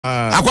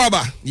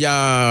Akwaba.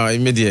 Yeah,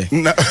 immediate.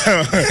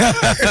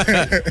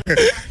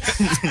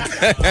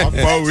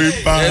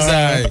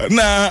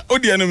 Na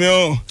odi anu me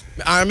o.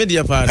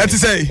 Media pa. Eti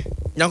say.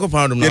 Nyanko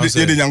pa dum na.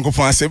 Yede nyanko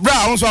pa se.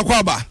 Bra won so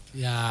akwaba.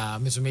 Yeah,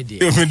 me so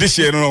media. Me de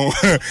share no.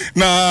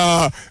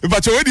 Na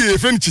ba che wedi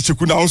efe ni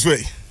Kyekyeku na won so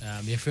e.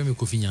 Me efe me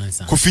Kofi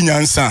Nyansa. Kofi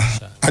Nyansa.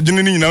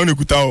 Adwene ni nyina won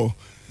ekuta o.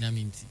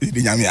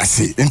 Di nyame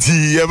ase.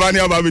 Enti ye ba ni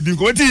aba be din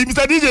ko. Enti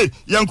Mr DJ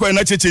yanko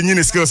na Kyekye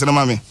nyine skills na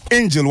mame.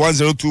 Angel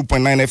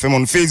 102.9 FM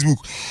on Facebook.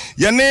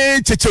 Ye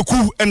ne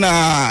Kyekyeku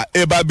na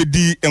e ba be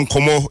di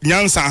enkomo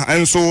Nyansa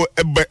enso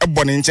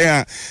ebo ne nchen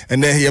a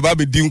ene ye ba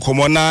be di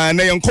enkomo na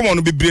ye enkomo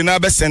no bebre na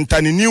be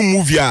center ni new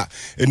movie a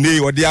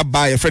ene odi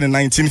aba ye friend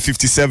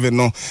 1957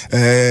 no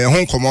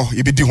hon komo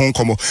ye be di hon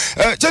komo.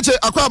 Kyekye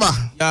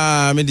akwaba.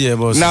 Ya me dey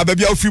boss. Na ba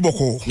bia ofi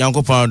boko.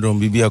 Nyanko pa dum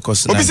bibia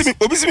koso na.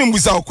 Obisi me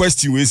mbusa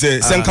question we say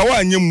nka wa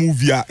anye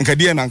movie a nka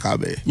de na nka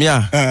be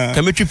mia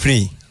ka metwi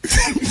pray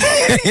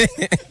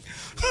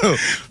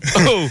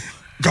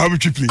ka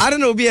metwi pray I don't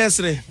know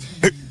BS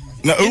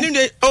na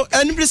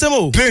any place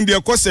mo plane de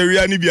ko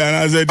seria ni bia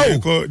na za de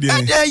ko de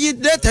you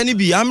that any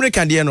be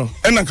American de no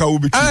e na nka wo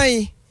betu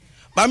ai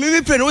ba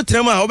me pray no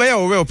trem a obeya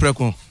wo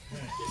preko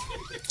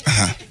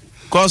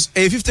cause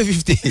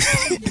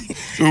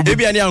 50-50 e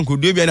bia ni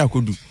ankodu e bia ni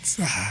akodu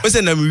o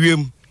se na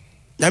wiem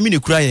na me ne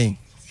kura yen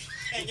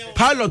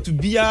pilot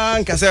bia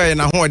nkase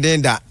na ho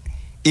den da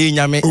e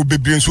nyame o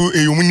bebre nso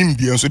e yom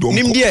nimdie nso de o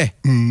nimdie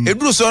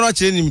eduru so no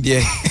kire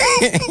nimdie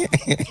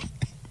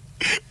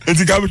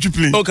enti ka metwi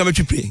play o ka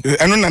metwi play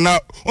eno na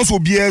onso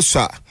obi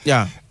esa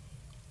yeah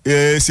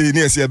se ni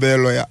ese be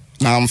lawyer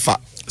na amfa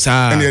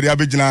sa ene ya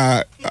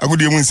begina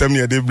agudi mu nsam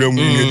ne de bra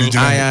mu ne de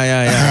gina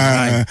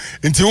ya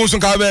enti won so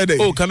ka be de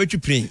o ka metwi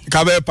play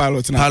ka be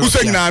pilot na wo so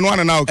nyina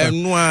no na o ka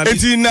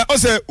enti na o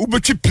se wo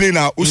betwi play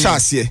na wo sha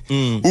ase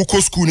wo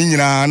ko school ni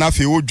nyina na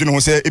fe wo dwene ho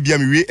se ebia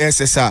me we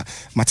SS a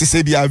mate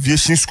se bia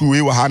aviation school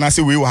we wa ha na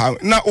se we wa ha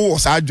na wo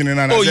sa adwene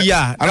na na oh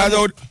yeah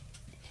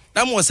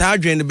na mo sa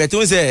adwene bet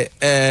won se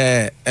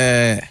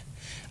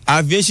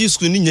aviation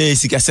school ni nya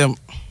esikasem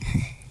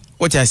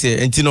what I say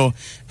enti no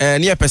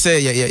near per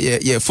se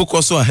ye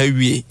focus on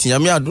hawie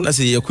tinyame ado na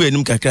se ye ko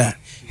enim kakra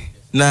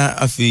na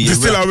afi ye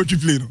still how you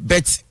play no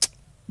bet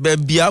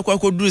bia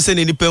akwa duru se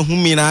ne nipa hu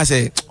mi na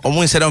se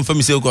omo nse da mfa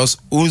mi se because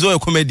unzo e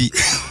comedy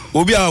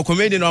obi a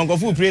comedy no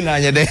ankofo play na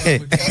anye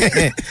de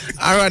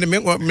ara de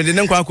me de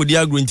nkwa akodi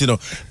agro enti no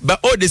but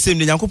all the same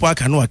de nyankopɔ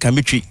aka no aka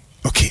metwi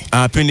okay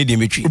penny de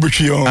metwi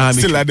obetwi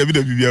still a David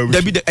bibia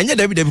David enye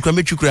David kwa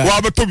metwi kura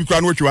wa beto bi kura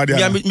no watwi wa de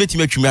ya meti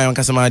metwi mai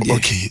ankasa ma de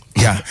okay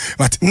yeah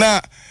but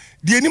na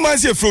the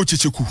animals here flow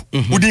Kyekyeku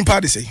udin pa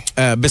de say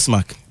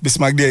Bismarck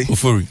there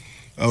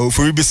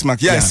Ofori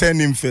Bismarck yeah say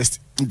name first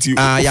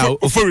yeah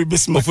Ofori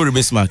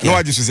Bismarck no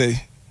what you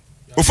say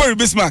Ofori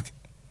Bismarck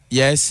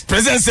yes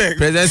presence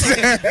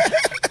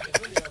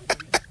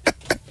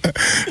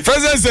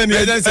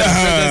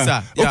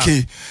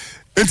okay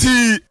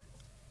enti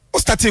o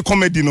started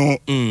comedy no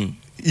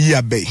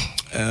year bay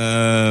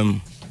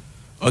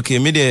okay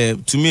me there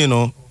to me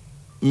no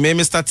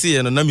me start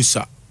here no na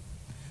misa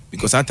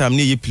because that time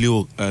you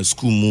play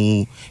school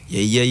mu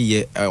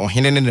ye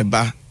ohene ne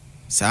ba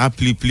sa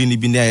play ni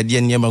bi na ye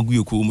ne ma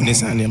guyeku mu ne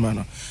sa ne ma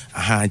no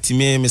aha ti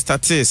me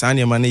start sa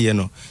ne ma ne ye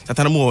no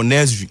satana mu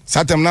nursery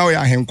satam na we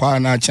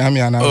ahenkwa na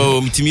chamia na oh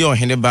mi ti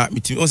ohene ba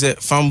mi ti o se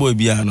fanboy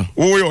bia no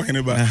wo ye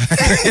ohene ba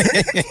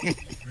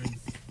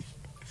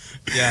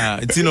yeah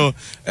it's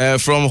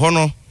from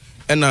hono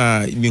and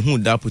me who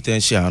that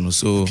potential no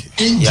so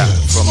yeah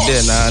from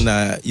there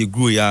na you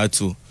grew ya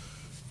to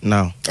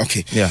now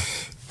okay yeah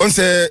on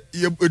say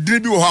you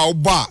dini bi wo ha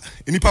oba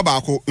enipa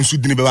ba ko nsu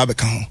dini be ba be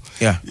kan ho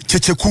yeah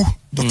Kyekyeku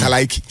Dr.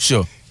 Like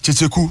sure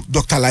Kyekyeku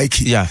Dr.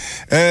 Like yeah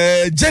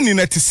Jenny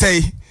na to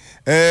say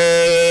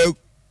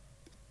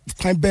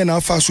kan ben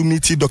alpha so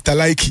meet Dr.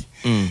 Like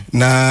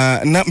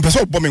na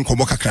person bomb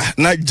nkomo kakra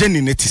na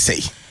Jenny na to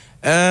say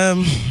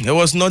it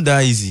was not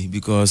that easy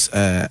because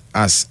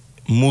as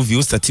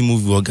movie starting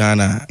movie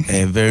Ghana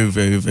very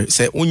very very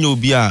say onyo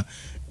bi a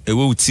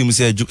we team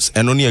say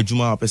eno na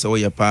adwuma apese wo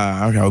ye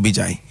pa ahwa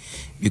obijai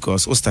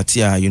because o start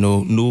here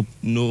no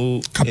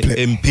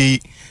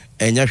MP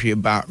enya hwe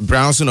ba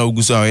brown so na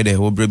oguso awe de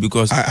obre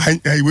because I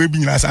we be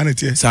nyina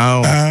sanity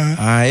so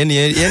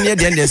ene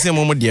de say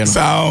mo de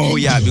no oh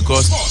yeah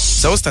because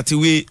so start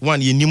we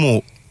one ye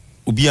nimo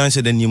obi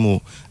anse de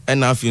nimo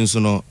and afin so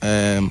no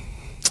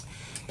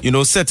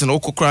certain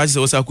okokra se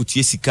osa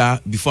kutie sika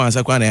before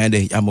ansa kwa na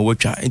dey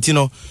amawatwa enti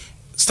no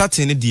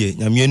starting ne de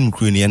nyame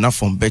anukru ne na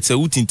from better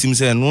utintim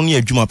say no ne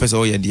adwuma pese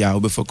o ye de a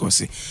obe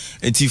focus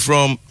enti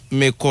from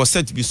me course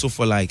set be so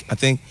for like I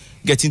think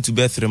getting to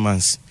birth 3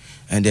 months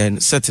and then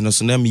setting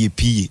us na me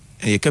PE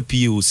e ka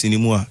PE o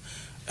sinemu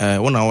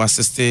a one our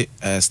assist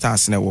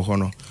stars na wo ho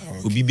no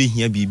obi be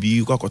hia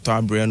bibi kwakoto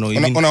abre no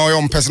even on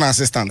your personal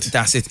assistant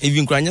that's it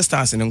even kwanya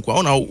stars ne nkwa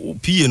on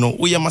PE no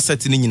wo ye ma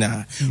set ne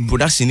nyina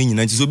production ne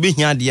nyina nti so be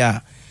hia de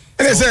a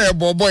say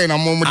boy na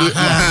mom de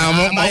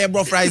my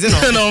bro fries no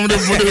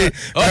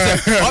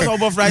also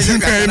bro fries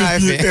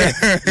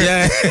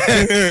yeah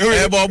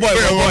boy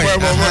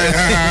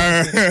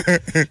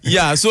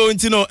yeah so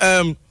you know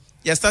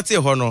you started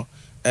hono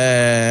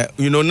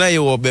you know na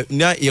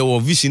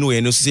your vision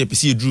we no say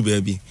pese drew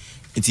baby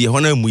nti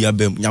hono mu ya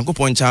bam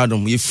Yakopon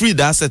childom you free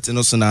that set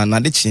no so na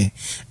de che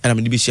and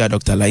am be share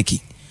Dr.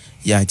 Likey.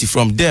 Yeah,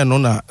 from there no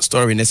na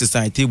story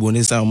necessary table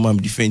necessary mam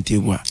different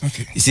table.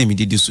 Okay. You see me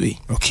did this way.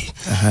 Okay.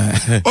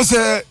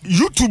 Also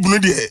YouTube no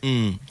dey.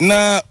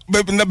 Na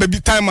baby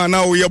time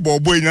now we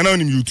boy na on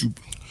YouTube.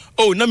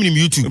 Oh, na me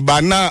YouTube.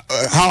 But now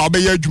how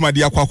obey adwuma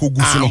de akwa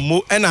kogu so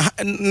no.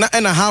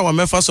 Na how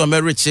am first so me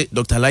reach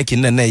Dr. Likey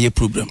na ye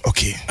problem.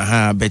 Okay.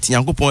 But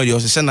Yakopon dey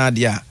also na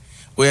dey a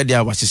we dey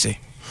a wa say.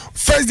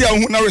 First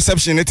day na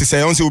reception it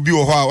say on say obi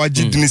wo ho a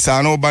wagidini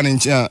sa na oba ne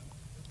nche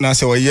na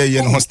say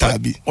oye no star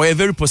bi. Or a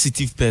very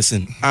positive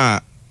person.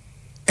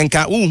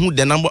 Enka who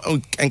the number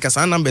enka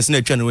sa numbers na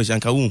atwa na we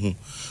enka who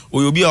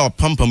o obi a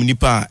pampam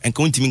nipa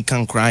enka untimi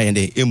kan cry and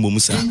the emmom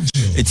sa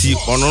eti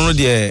ono no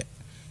de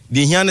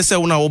hia ne say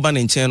wo na wo ba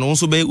ne nche no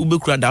so be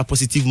ubekura that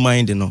positive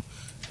mind no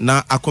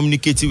na a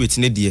communicate with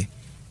ne de.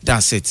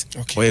 That's it.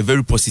 Okay. Or a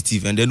very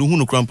positive and then who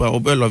no crampa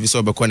obe love is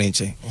obe kwane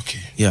nche. Okay.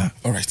 Yeah.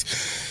 All right.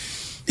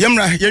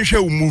 Yamra yenhwe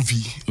wo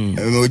movie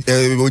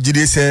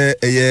ogide se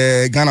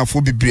Ghana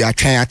fo bibiri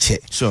atwan ache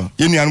sure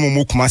yenuanu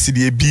mo Kumasi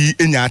de bi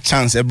enya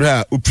chance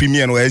ebra o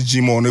premier no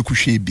SG mo na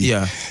kuhwe bi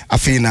yeah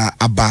afi na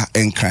aba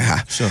enkran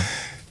ha sure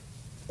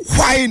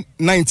why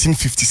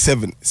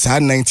 1957 sa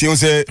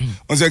 19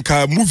 on say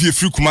ka movie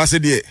free Kumasi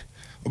de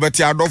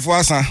obeti adofo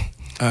asa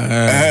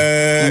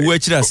we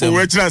chira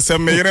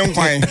sem me yere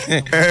nkwan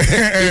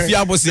if you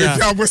abosia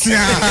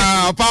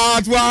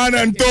part 1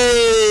 and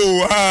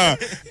 2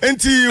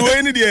 enti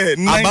we ni de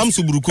abam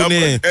suburuko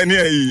ne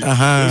eni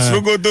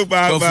sugo do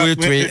ba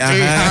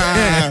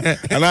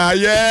ala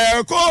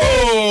ye ko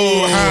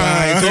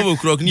ko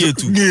krok ni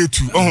etu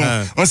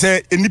on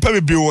say enipa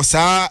bebre wo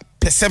sa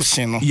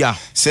perception no yeah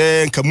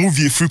say nka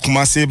movie free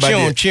Kumasi ba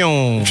de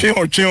chion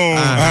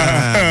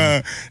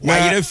na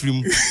yere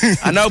film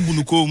ana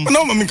bunukom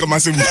no mami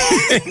Kumasi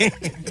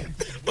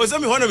o say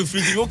me wanna be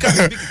free you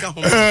can big ka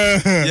home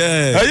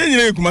yeah aye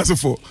nyina Kumasi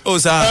for oh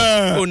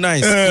sir oh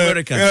nice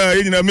American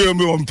nyina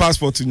me on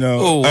passport now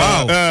oh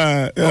wow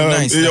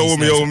nice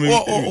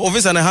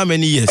officer na how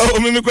many years oh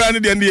me kwa ne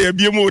de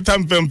bie mo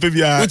tampem pe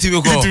bia what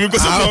you call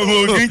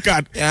green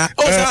card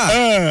oh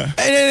sir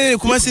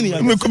Kumasi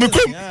ni me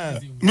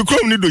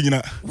krom ni do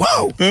nyina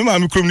wow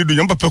me krom ni do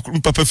nyam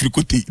papa free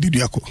kote di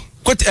duako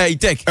kote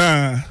tech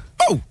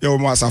oh yo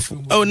mo asafo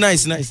oh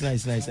nice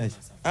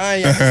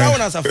yeah how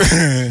na asafo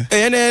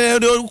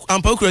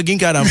ampa kura green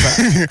card ampa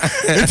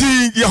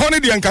enti ye hone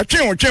de anka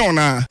twen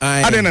na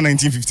ade na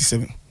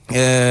 1957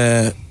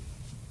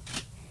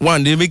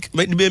 one they make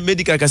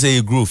medical ka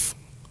say growth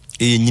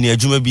nyini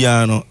adwuma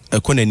bia no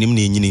ekonanim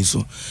na nyini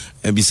so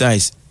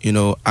besides you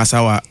know as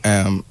our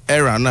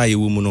era na ye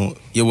wo mu no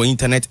ye wo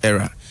internet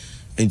era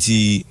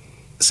enti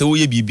so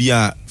we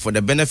bibia for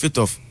the benefit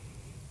of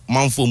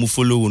manfo mu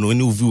follow no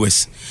any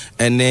viewers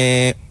and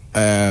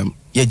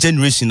your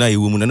generation na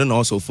you woman and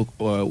also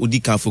odi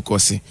can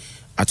focus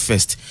at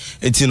first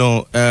enti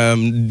no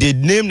the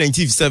name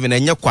 1957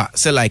 enya kwa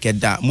say like a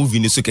da movie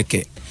ni so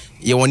keke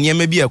ye won ye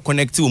maybe a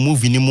connect to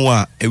movie ni mu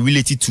a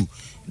related to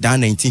that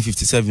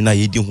 1957 na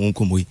ye di ho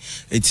nkomo yi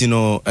enti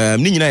no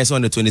ni nyina yes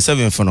on the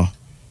 27th no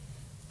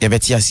ye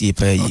beti asie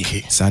pa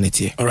yi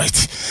sanity all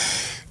right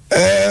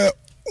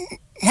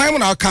why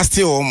when I cast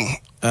you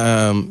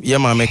yeah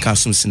ma make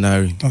some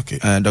scenario okay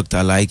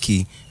Dr.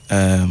 Likey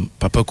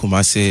Papa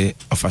Kumasi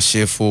of a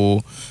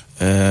chefo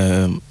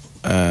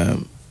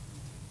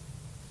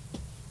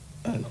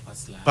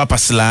Papa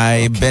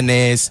Sly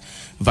Benes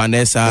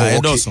Vanessa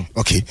and also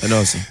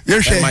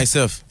and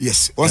myself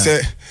yes once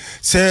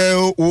say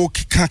o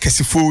kika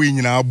kesifo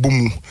nyina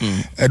bomu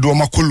edo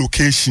mako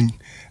location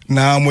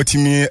na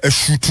motimi a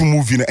shoot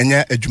movie na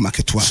enya adwuma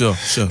ketwa sure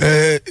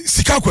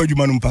sika kwa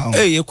adwuma no mpa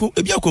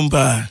ebia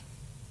kompa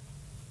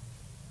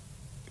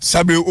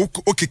sabe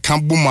okay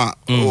kan buma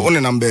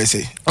on na mbe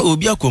say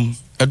obia kom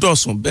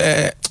edoso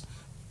be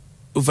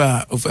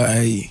over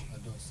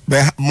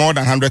more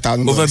than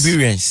 $100,000 over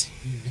billions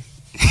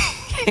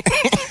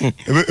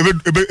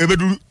ebe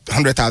do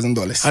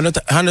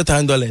 $100,000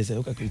 $100,000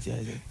 okay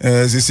criticize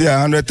they say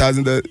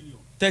 $100,000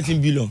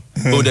 13 billion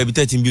oh there be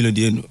 13 billion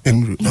there no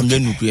I'm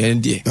then no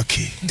there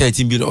okay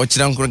 13 billion o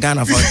chiran ko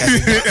Ghana for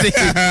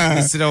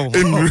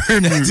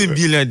 13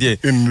 billion there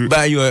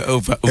buy you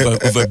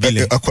over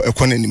billion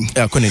economy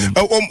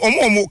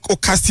o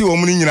casti o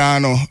mun nyina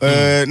no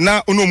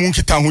na ono mu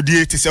nkita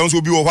hodie te se so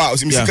obi wo ho a o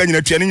sika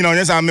nyina tua nyina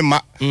onye sa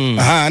mema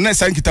na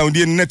sa nkita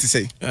hodie ne te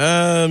say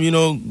you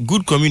know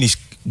good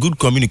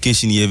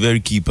communication is a very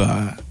key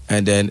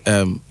and then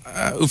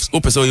if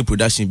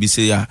production be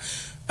say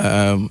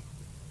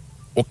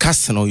or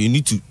customer you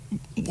need to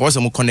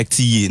also connect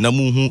ye na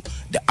mu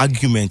the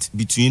argument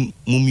between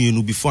mummy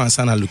no before and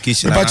sana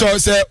location but you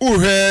say o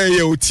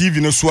he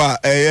TV no so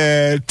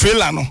a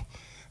trailer no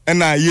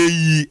and I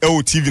ye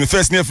TV the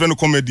first near friend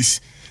comedies.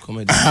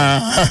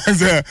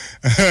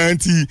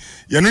 Auntie,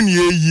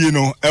 you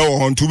know,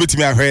 on to bet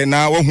me a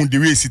now who the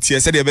race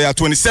it said they are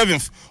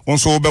 27th on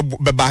so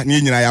baba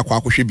ni nyina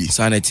yakwa should be.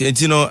 Sanity, and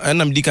you know,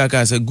 and I'm Dika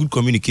has a good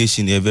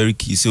communication, they're very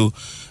key. So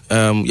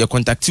your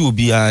contact will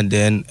be and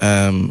then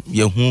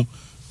your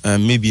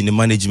maybe in the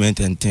management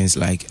and things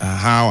like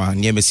how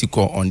and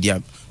Mexico on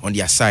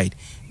their side.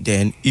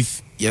 Then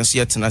if yes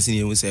yet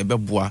nothing we say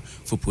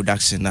for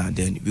production now,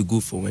 then we go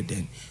forward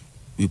then.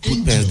 We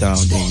put pens down,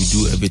 then we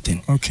do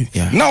everything. Okay.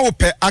 Yeah. Now,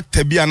 per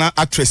actor be an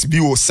actress be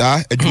o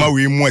sir. Eduma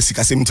we mo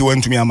sika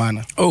 71 to me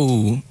amana.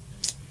 Oh,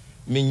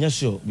 me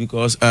sure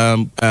because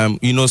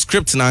you know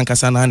script na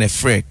ankasa na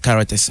free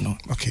characters no.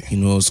 Okay. You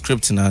know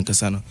script na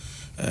ankasa no.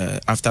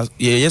 After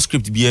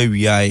script be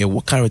we are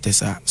what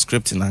characters are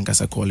script na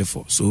ankasa call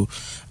for. So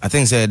I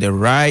think say the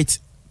right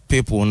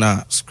people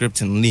na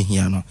script ni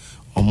here no.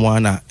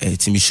 Omwana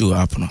TV show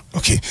up no.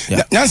 Okay.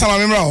 Yeah. Nyansa ma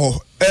memra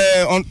ho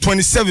on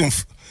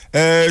 27th.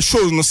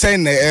 Shows no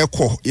saying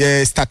echo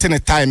starting a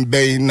time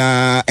be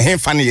na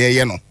funny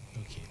no. Okay.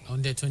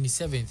 On the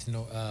 27th,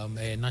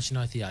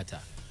 National Theatre,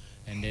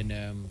 and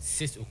then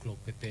 6 o'clock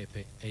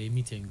a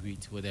meet and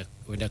greet with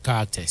the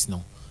characters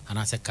and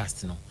as a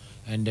cast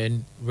and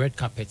then red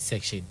carpet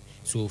section.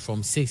 So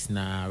from 6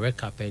 na red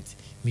carpet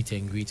meet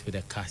and greet with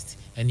the cast.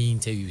 Any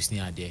interviews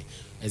near there.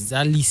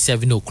 Exactly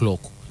 7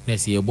 o'clock.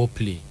 Next year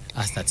play.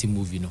 I started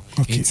movie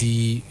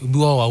Enti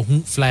do our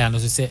fly and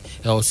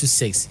also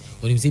 6.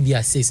 When you say be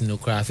a 6 no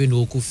cry,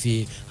 no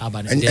coffee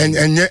about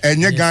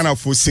and Ghana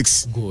for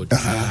 6. Good.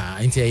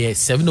 Until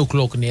 7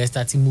 o'clock near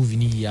starting movie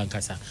ni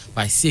Kasa.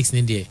 By 6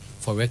 in there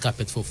for red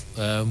carpet for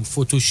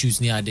photo shoots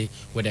near there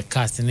with the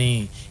cast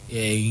in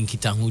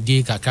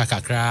Kitangude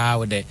kakra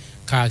with the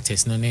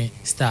characters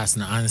stars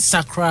na and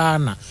sakra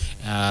na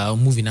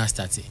movie na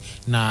started.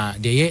 Na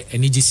there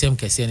any same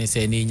kese ne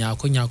say ne nya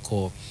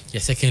ko the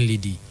second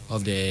lady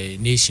of the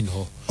nation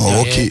hall.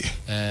 Oh, okay.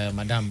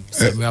 Madam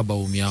Samuel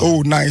Baumia.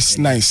 Oh, nice.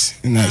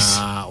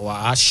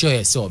 I sure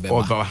you saw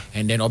Obeba.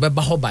 And then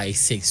Obeba ho by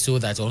 6 so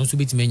that also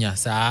bit menya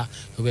sa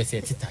we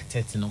say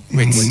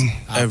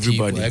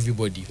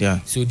everybody. Yeah.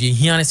 So the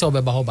here say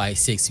Obeba ho by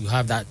 6 you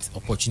have that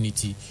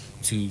opportunity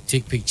to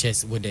take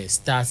pictures with the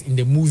stars in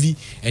the movie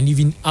and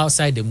even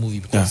outside the movie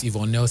because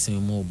Yvonne Nelson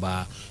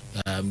Moba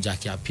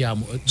Jackie Apia,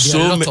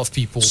 there are a lot of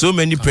people. So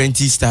many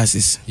plenty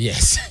stars.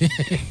 Yes.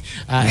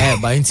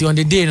 But until on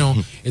the day,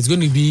 it's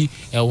going to be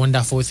a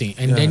wonderful thing.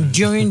 And then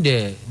during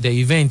the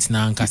event,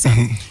 na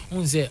Nkasa,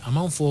 I say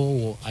amount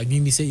for I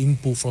mean say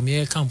input from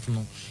your camp.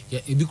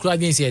 It be quite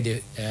against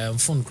the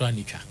phone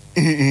cranica.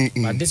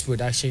 But this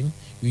production,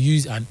 we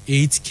use an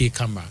 8K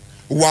camera.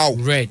 Wow.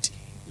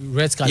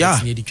 Red color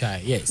near the car.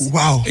 Yes.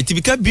 Wow. It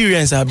become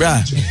experience,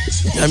 bra.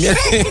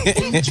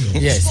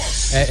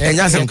 Yes.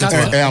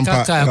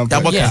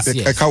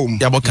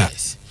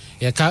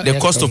 The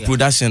cost of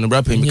production,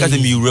 bra, because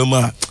me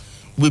Roma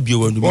will be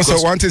one.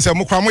 Also, one thing say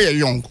mo kwa mo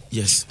young.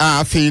 Yes.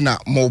 Afei na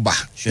moba.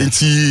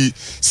 Enti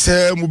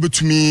say mo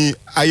betumi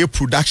aye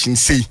production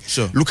say.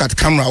 Look at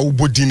camera wo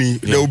body ni.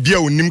 There will be a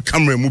onim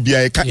camera mo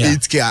bia e ka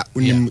 8K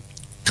onim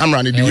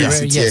camera ni the way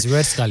it is.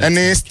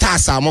 And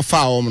stars are more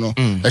far no.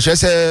 I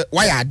say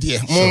why are there?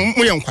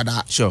 Mo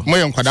yankwada. Mo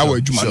yankwada wa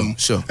adwuma no.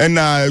 And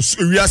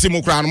wiase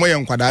mo kra no mo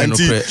yankwada.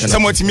 Enti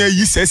somewhat me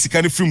yi say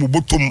sika ni free mo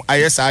bottom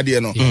ayesa de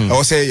no. I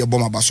will say your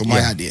bomb abaso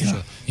my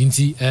idea.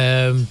 Enti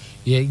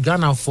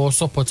Ghana for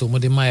support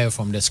Modemaya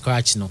from the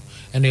scratch no.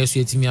 And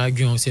also me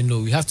argue and say no,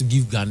 we have to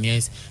give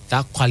Ghanaians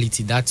that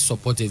quality, that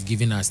support they've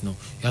given us no.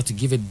 You have to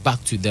give it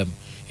back to them.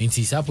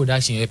 Into sa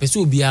production e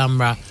person obi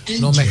amra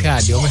no me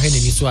hard o me he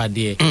ni so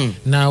ade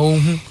na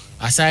ohun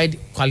aside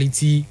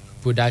quality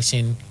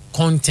production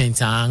content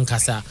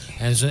ankasa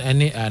and so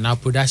any na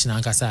production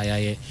ankasa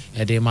ya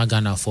dey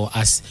Ghana for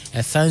us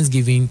a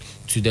thanksgiving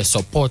to the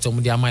support of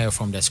Modemaya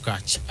from the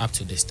scratch up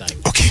to this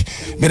time. Okay,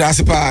 me da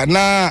sipa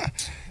na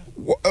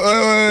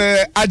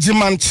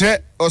ajimanche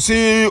o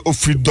se o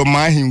freedom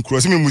ahim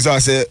cross me musa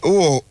say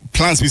oh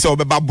plans be say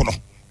obeba bono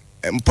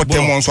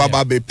potem so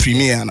aba be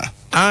premier na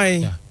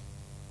ai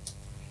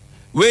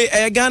we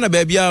Ghana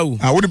baby awu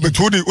wo de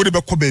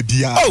be ko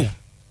baby ah oh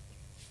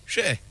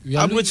share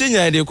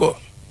abrochinya de ko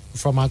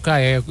from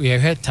Accra we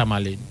head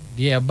Tamale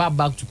they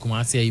back to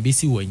Kumasi you be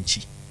see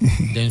wanchi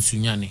then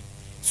Sunyane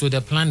so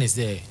the plan is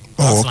there.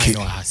 Okay,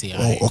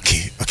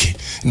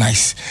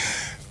 nice.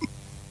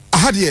 I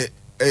had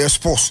a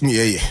sports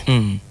ni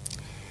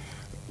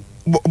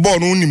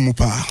born only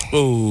mupa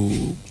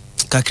oh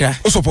kakra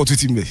o support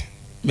team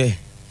be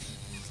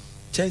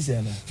Chelsea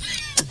ana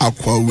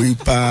akwa we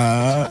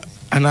pa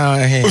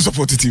ana he o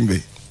support team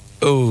be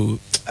oh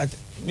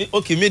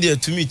okay media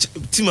to me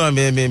team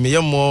me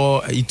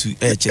more itu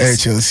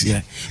Chelsea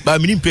yeah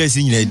but me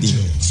person nyina di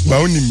ba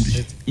onim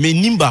bi me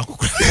nimba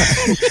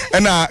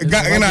na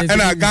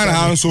Ghana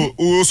also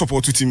o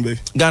support team be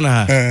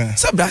Ghana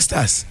sub Black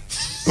Stars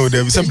oh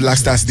there some Black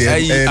Stars there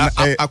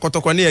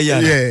akotoko ne ya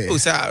oh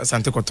say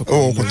Sante Kotoko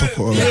oh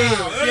Kotoko oh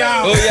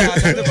yeah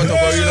Sante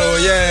Kotoko you know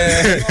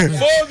yeah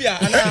phobia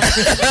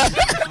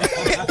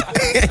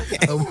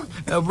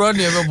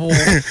Brother everbo.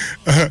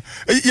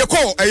 You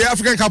call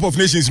African Cup of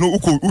Nations no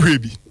uko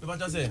uhebi.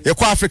 You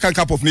call African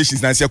Cup of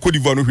Nations na say Cote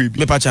d'Ivoire no uhebi.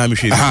 Me pa cha me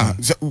hwe.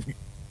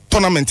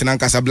 Tournament na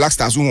nkasa Black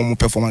Stars won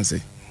performance.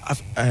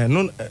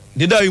 No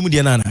did I you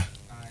de na na.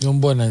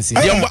 Yombo na say.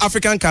 Yombo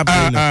African Cup.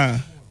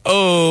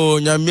 Oh,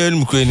 nyame enu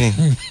mkreni.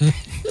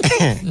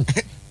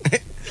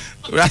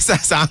 Rasa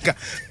sanka.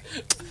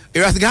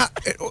 Irasga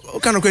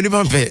kind of credit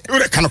pampe. We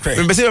kind of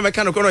credit. Mbese me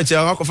kind of kono che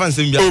akofan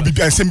nsem bia. Obi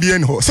nsem bia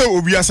no. So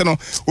obi ase no.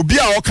 Obi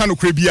a o kind of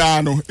credit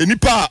bia no.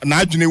 Enipa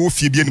na adwene wo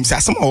fie bia nim se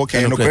asem a wo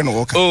kan no kre no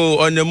wo kan. Oh,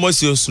 on the most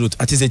serious note,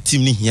 at is a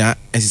team ni hia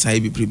exercise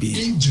bebrebe.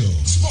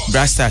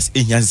 Black Stars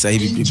hia exercise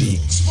bebrebe.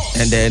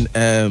 And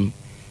then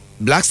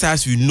Black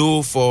Stars we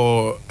know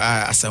for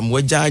some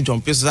weja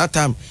jump so that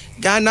time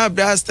Ghana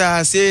Black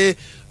Stars say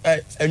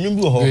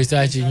enyumbu ho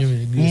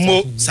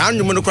mo san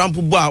nyum no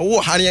krampo bo a wo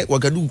hare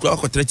wagadu kra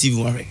akotra TV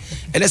wo hare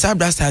ene sa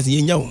Black Stars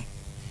yenya wo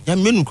ya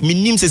menu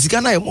minim se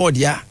sika na e mo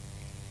dia.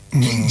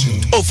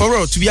 Oh, for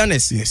real, to be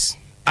honest, yes,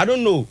 I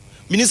don't know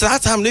minister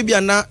that time maybe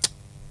na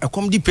a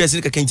comedy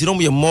person ka kentiro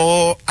mo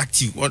more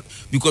active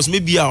because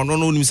maybe I don't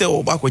know say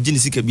o ba kwa gini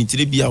sika bi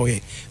ntire bia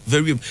we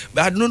very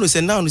but I don't know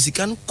say now no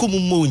sika no komu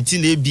mo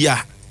ntine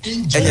bia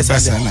enye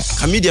sasa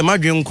comedy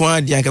madwen nko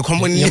ade anka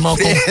common na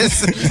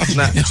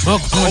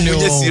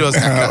serious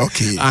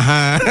okay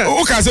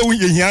o ka say we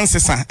hian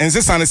sesa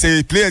ensesa na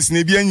say players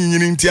na bia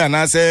nyinyini nti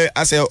ana say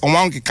ase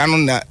onwan keka no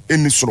na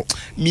eni soro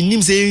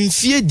minim say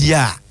fie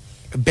dia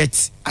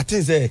bet I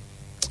think say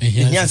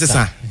hian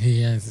sesa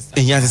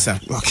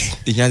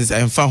okay hian sesa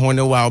emfa ho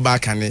ne wa ba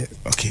kan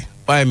okay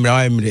why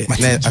mra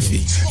na afi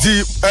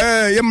the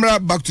yemra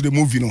back to the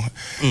movie no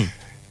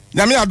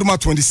Nyame adoma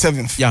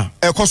 27th. Yeah.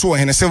 Koso wo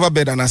hene silver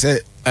bed and I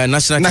say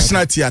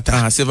national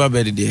theater. Silver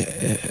bed de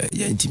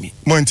ya intimi.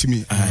 Mo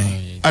intimi.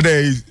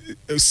 Ade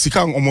sika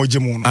omoje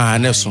mo no.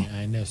 Neso.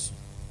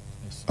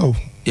 Oh,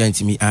 ya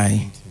intimi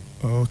ai.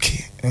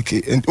 Okay.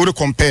 And we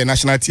compare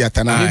national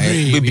theater na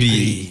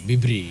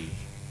bibri.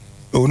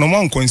 Oh, no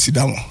one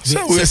consider mo.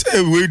 So we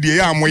say we dey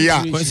ya mo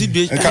ya.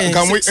 Consider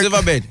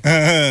silver bed.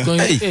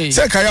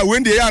 Say kaya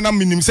when dey ya na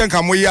minim say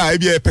ka mo ya e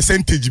be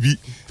percentage bi.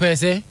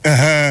 Percent.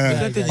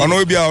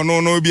 Ono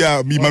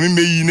bia bi mami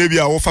meyi na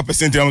bia wo fa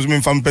percentage am so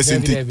me fam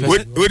percentage.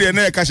 We dey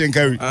na cash and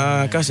carry.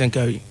 Cash and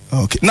carry.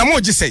 Okay. Na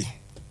mo ji say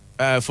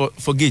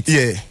forget.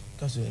 Yeah.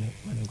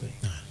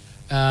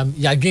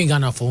 You gain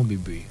Ghana for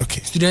Bibre.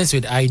 Okay. Students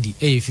with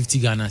ID 50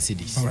 Ghana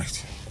cedis. All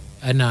right.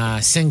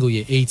 And single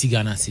year 80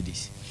 Ghana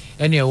cedis.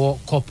 And your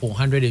couple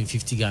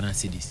 150 Ghana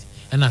cedis.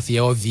 And if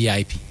you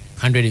VIP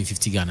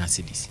 150 Ghana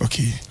cedis.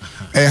 Okay.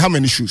 How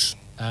many shoes?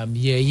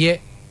 Yeah.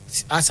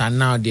 As at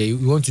now, we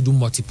want to do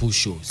multiple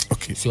shows.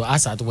 Okay. So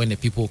as at when the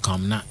people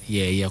come now,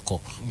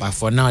 call. But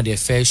for now, the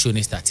first show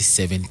is starting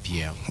 7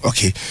 p.m.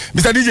 Okay.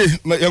 Mr. DJ,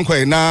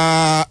 yankwe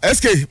na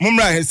SK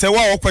mumra say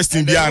what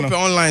question biano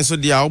online so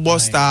dia obo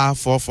star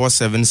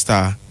 447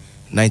 star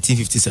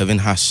 1957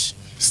 hash.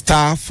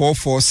 Star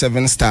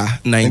 447 star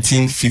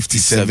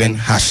 1957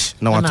 hash.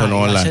 Na what on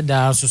online. Said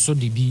da so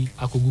de bi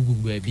akogugu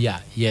baabi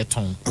a ye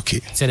ton.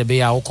 Okay. Said the be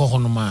ya wo ho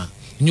no ma.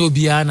 Nyo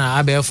bia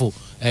na abefo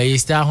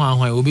star ho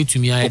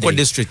obetumi aye.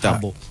 District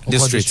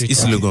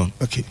is Legon.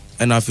 Okay.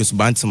 And I feel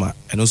Bantama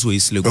and also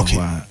is Legon. Okay.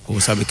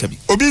 Kabi.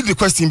 Obi the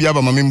question bi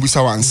aba ma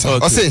membusa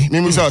wansa. O say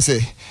membusa say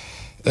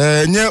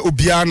nye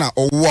obiana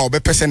owo a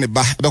obepese ne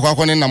ba be kwa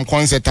kwone nam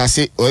concert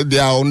ase o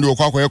dia on do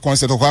kwa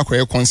concert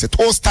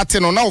o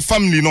starting on now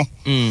family no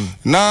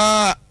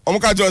na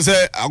omuka jo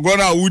say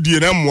agora awudie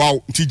na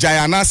mwa nti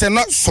jaya na say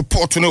na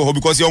support no ho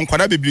because yon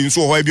kwada bebiri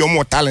nso ho bi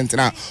omo talent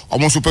na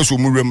omo so peso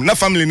muwem na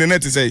family ne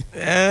net say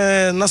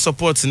na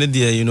support ne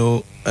there you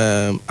know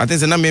I think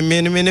say na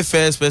me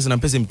first person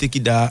and person take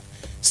it that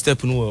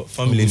step no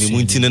family ni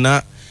mu nti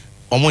na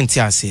omo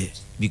nti ase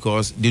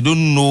because they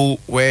don't know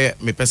where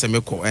me person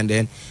me call and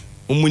then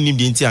omunim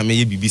de nti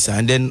ameye bibisa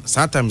and then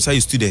sometimes as a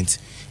student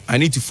I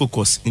need to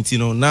focus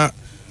into na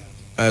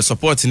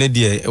support in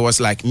there. It was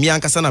like me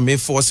and Kasana may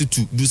force you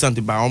to do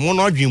something but I'm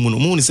not dream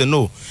no say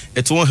no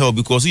it won't help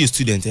because you're a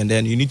student and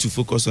then you need to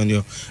focus on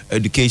your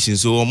education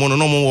so I'm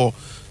no more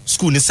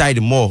school inside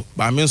more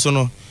but I mean so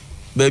no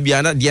baby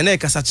ana de na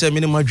kasa che me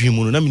no dream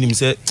no na minim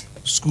say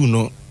school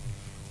no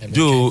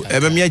do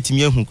ebe me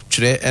atimi ahu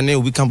kire ene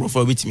we can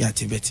profile betimi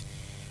atibet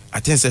I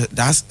think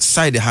that's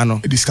side the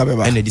hano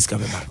discover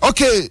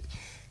okay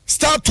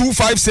star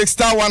 256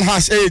 star 1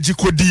 hash AG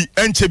kodi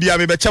enche bia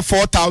me beche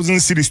 4000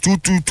 series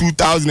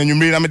 2000 and you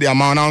may na me the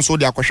amount now so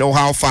they akwhwe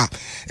how far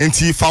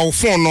enti fa wo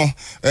phone no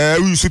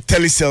we use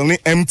telecell ni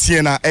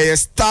MTN na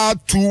star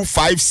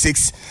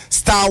 256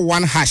 star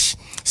 1 hash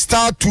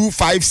star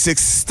 256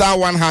 star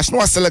 1 hash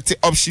no select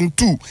option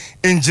 2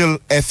 Angel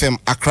FM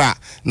Accra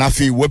na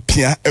fe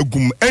wapia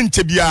agum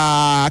enche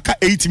bia ka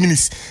 8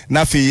 minutes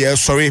na fe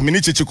sorry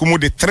minute chikumu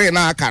de 3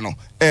 na aka no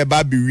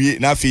ba biwie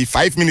na fe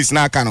 5 minutes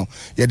na aka no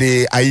ye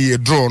de ayi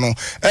draw no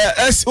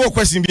o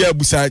question bia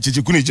busa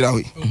chichiku ni gira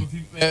ho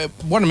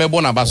one me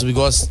born about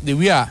because the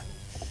we are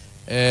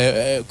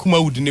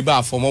kuma would ne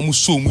ba for mo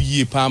so mu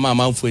yie pa ma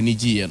manfo ani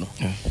giye no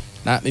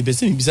na me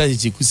pese me bisa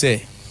chichiku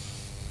say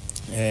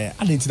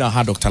I didn't know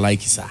how Dr.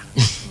 Like is.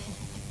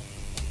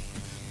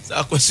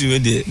 Sa question we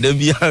dey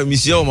be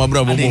Michelle my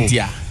brother bobo.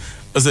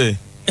 I say,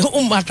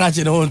 "Oh my God,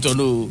 you don't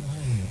know."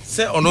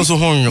 Say ono so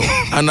honyo.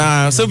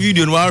 And so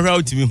video no wa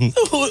out me hu.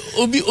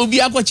 Obi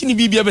akwachi ni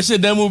bibia be say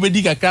dan mo be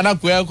di kakra na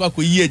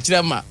koyi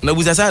akira ma. Na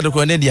busa sa do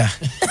ko ne dia.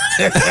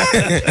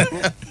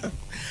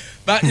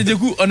 But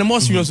Kyekyeku on the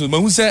most serious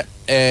note, who say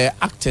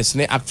actors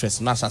ne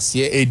actress na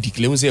sase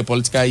declare who say a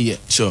political year.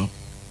 Sure.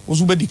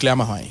 Who be declare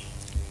ma hwan?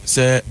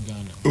 Say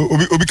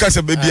obi ka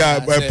say baby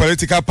a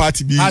political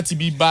party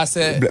bi ba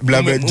say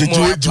bla bla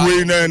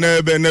jiwe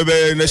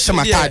na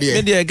shamata de.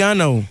 Me dey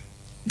Ghana.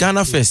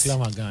 Ghana first.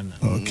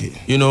 Okay.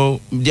 You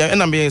know, there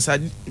and me say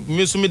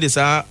me so me dey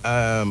say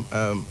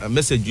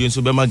message you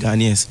so be ma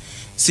Ghanaians.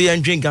 Say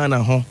and drink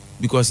Ghana ho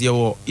because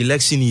your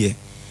election year.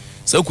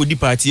 So could the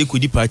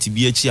party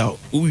be a chia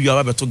who you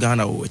are to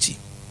Ghana or what?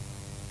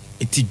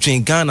 It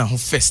drink Ghana ho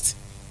first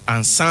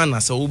and son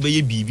as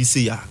obey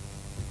BBC ya.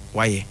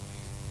 Why?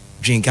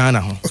 Drink Ghana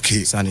ho.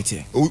 Okay.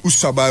 Sanity.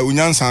 Usaba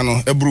unyansa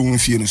no ebru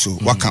mfie no so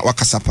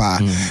waka sapa.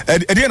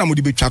 E dey na mo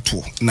di betwa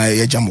to na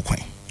ye jam kwan.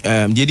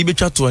 The di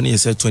betwa to na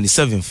is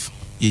 27th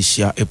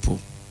Asia April.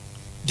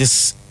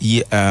 This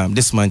year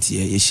this month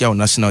here Asia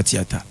National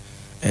Theatre.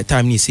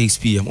 Time is 6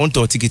 p.m. On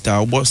to ticket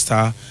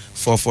star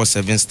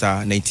 447 star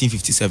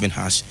 1957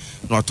 hash.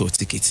 Not to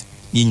ticket.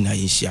 Nina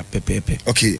Asia pepe. Okay.